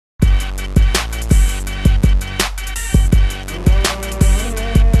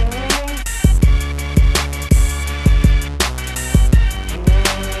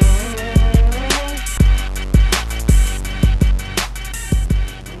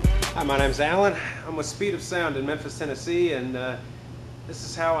Hi, my name's Alan. I'm with Speed of Sound in Memphis, Tennessee, and this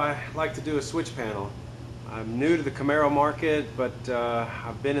is how I like to do a switch panel. I'm new to the Camaro market, but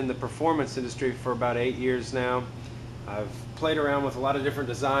I've been in the performance industry for about 8 years now. I've played around with a lot of different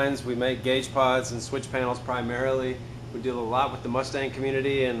designs. We make gauge pods and switch panels primarily. We deal a lot with the Mustang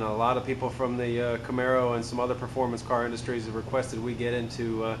community, and a lot of people from the Camaro and some other performance car industries have requested we get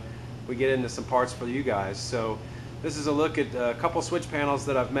into some parts for you guys. So this is a look at a couple switch panels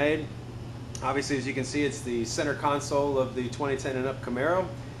that I've made. Obviously, as you can see, it's the center console of the 2010 and up Camaro.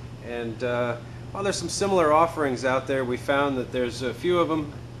 And while there's some similar offerings out there, we found that there's a few of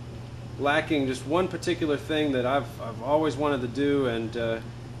them lacking just one particular thing that I've always wanted to do, and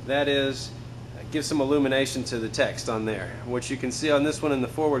that is give some illumination to the text on there. What you can see on this one in the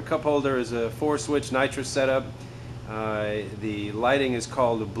forward cup holder is a 4-switch nitrous setup. The lighting is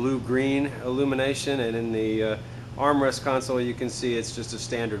called a blue-green illumination, and in the armrest console you can see it's just a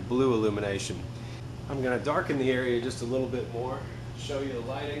standard blue illumination. I'm going to darken the area just a little bit more, show you the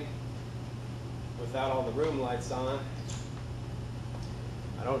lighting without all the room lights on.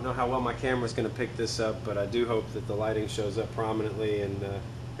 I don't know how well my camera's going to pick this up, but I do hope that the lighting shows up prominently, and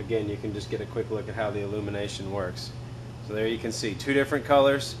again, you can just get a quick look at how the illumination works. So there you can see two different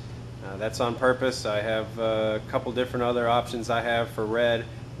colors. That's on purpose. I have a couple different other options I have for red,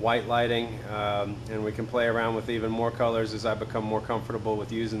 white lighting, and we can play around with even more colors as I become more comfortable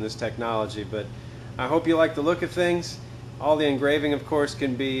with using this technology. But I hope you like the look of things. All the engraving, of course,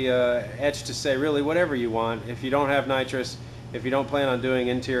 can be etched to say really whatever you want. If you don't have nitrous, if you don't plan on doing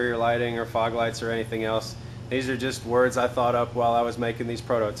interior lighting or fog lights or anything else, these are just words I thought up while I was making these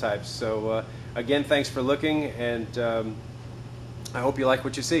prototypes. So again, thanks for looking, and I hope you like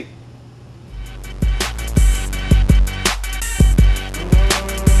what you see.